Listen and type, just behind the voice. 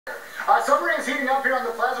Summer is heating up here on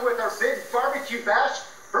the plaza with our big barbecue bash.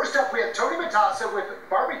 First up, we have Tony Matassa with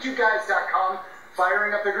BBQGuys.com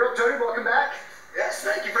firing up the grill. Tony, welcome back. Yes,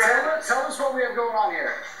 thank you for having me. Tell us what we have going on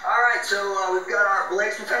here. All right, so we've got our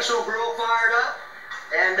Blaze Professional Grill fired up.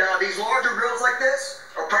 And these larger grills like this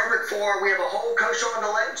are perfect for, we have a whole couchon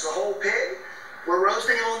de lait, which is a whole pig. We're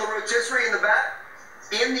roasting it on the rotisserie in the back.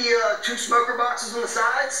 In the two smoker boxes on the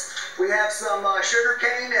sides, we have some sugar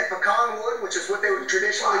cane and pecan wood, which is what they would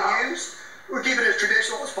traditionally use. We're keeping it as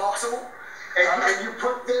traditional as possible. And you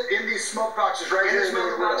put it in these smoke boxes right here. In the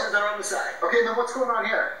smoker boxes that are on the side. Okay, and then what's going on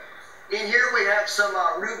here? In here we have some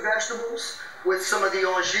root vegetables with some of the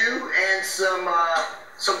au jus and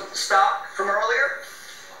some stock from earlier.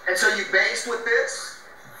 And so you baste with this.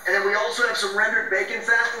 And then we also have some rendered bacon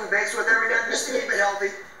fat that we baste with every now and then just to keep it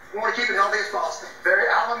healthy. We want to keep it healthy as possible.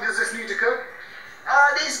 How long does this need to cook?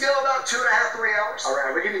 These go about 2.5 to 3 hours. All right,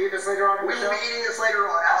 are we going to eat this later on in the show? We will be eating this later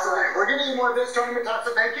on, absolutely. All right, we're going to eat more of this, Tony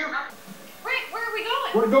Matassa. Thank you. Wait, where are we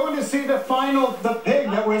going? We're going to see the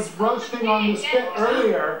pig that was roasting on the spit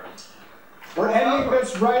earlier. We're ending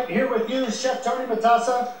this right here with you, Chef Tony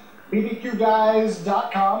Matassa,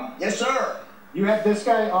 BBQGuys.com. Yes, sir. You had this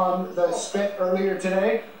guy on the spit earlier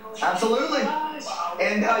today. Absolutely.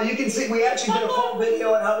 And you can see, we actually did a full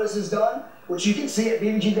video on how this is done, which you can see at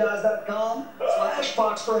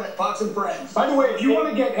bbqguys.com/Fox and Friends. By the way, if you want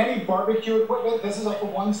to get any barbecue equipment, this is like a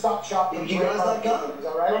one-stop shop. bbqguys.com. Is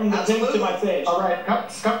that right? From the tank to my face. All right,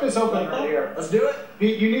 cut this open right here. Let's do it.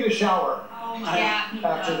 You need a shower. Yeah.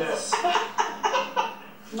 After this.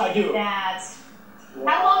 I do.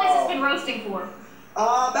 How long has this been roasting for?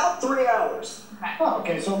 About 3 hours. Okay. Oh,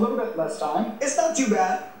 okay, so a little bit less time. It's not too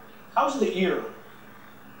bad. How's the ear?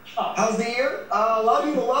 Oh. How's the ear? A lot of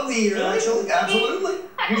people love the ear, actually. Absolutely.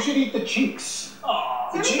 You should eat the cheeks. Oh,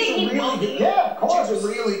 the cheeks are really good. Yeah, of course. The cheeks are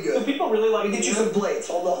really good. Do people really like Get you some plates.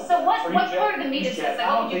 Hold on. So what part of the meat is this?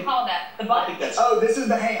 What would you call that? The butt? Oh, this is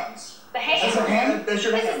the hams. The ham. That's the ham? That's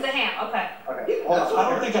your ham. This is the ham. Okay. Okay. I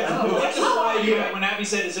don't think I can do it. That's just why when Abby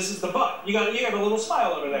said this is the butt. You got a little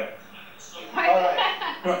smile over there. All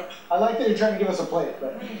right. I like that you're trying to give us a plate,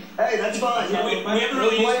 but hey, that's fine. Yeah, we haven't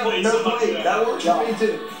really used plates so much. That works for me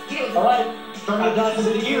too. All right. Turn it down to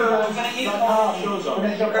the ear. We're gonna eat it all. Shows up. We're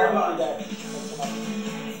gonna jump right on that.